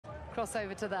cross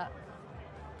over to that.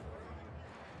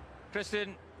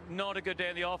 Kristen, not a good day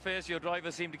in the office. Your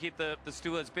drivers seem to keep the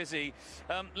stewards busy.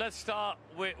 Let's start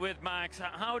with Max.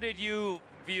 How did you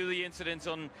view the incidents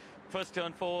on first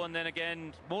turn 4 and then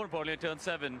again, more importantly, turn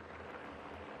 7?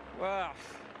 Well,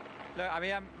 look, I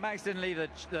mean, Max didn't leave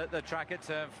the track at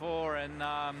turn 4, and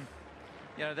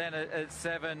you know, then at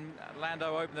 7,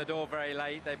 Lando opened the door very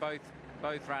late. They both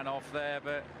ran off there,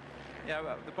 but you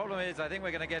know, the problem is, I think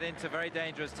we're going to get into very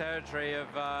dangerous territory of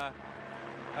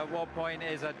at what point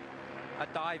is a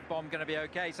dive bomb going to be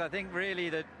okay. So I think really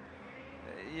that,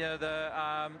 you know,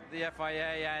 the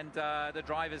FIA and the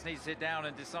drivers need to sit down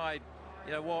and decide,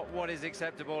 you know, what is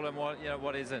acceptable and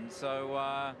what isn't. So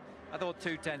I thought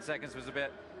 2 10 was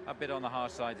a bit on the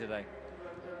harsh side today.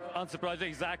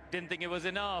 Unsurprisingly, Zach didn't think it was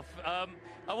enough.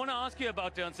 I want to ask you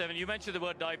about turn 7. You mentioned the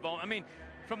word dive bomb. I mean,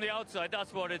 from the outside,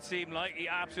 that's what it seemed like. He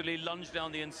absolutely lunged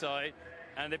down the inside,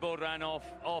 and they both ran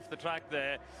off the track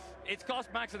there. It's cost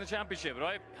Max in the championship,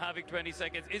 right? Having 20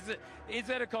 seconds. Is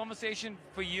there a conversation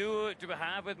for you to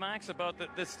have with Max about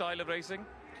this style of racing?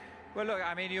 Well, look,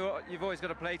 I mean, you've always got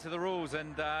to play to the rules,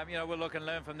 and you know, we'll look and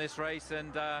learn from this race.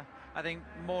 And I think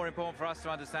more important for us to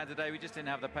understand today, we just didn't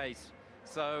have the pace.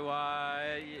 So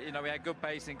you know, we had good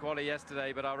pace in quali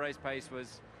yesterday, but our race pace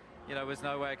was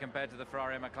nowhere compared to the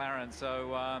Ferrari and McLaren.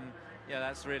 So yeah,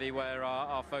 that's really where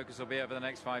our focus will be over the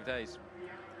next 5 days.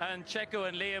 And Checo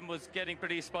and Liam was getting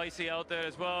pretty spicy out there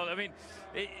as well. I mean,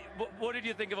 what did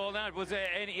you think of all that? Was there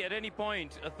at any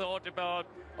point a thought about,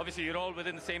 obviously you're all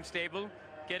within the same stable,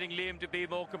 getting Liam to be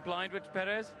more compliant with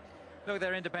Perez? Look,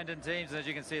 they're independent teams, and as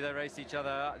you can see, they raced each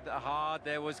other hard.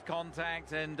 There was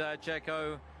contact, and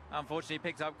Checo unfortunately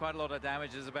picked up quite a lot of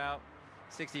damage. There's about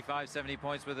 65, 70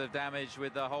 points worth of damage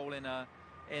with the hole in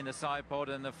the side pod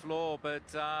and the floor. But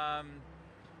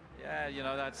yeah, you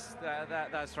know,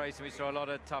 that's racing. We saw a lot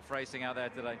of tough racing out there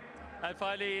today. And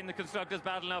finally, in the constructors'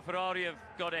 battle now, Ferrari have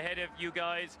got ahead of you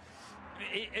guys.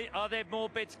 Are there more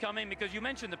bits coming? Because you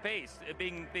mentioned the pace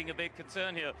being a big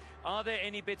concern here. Are there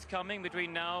any bits coming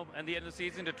between now and the end of the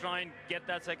season to try and get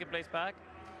that second place back?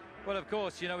 Well, of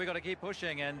course, you know, we've got to keep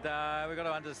pushing, and we've got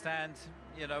to understand,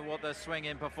 you know, what the swing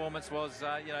in performance was,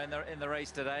 you know, in the race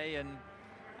today. And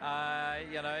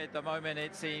you know, at the moment,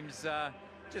 it seems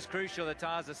just crucial. The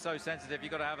tires are so sensitive.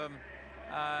 You've got to have them.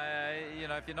 You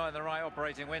know, if you're not in the right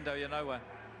operating window, you're nowhere.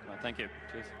 Well, thank you.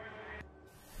 Cheers.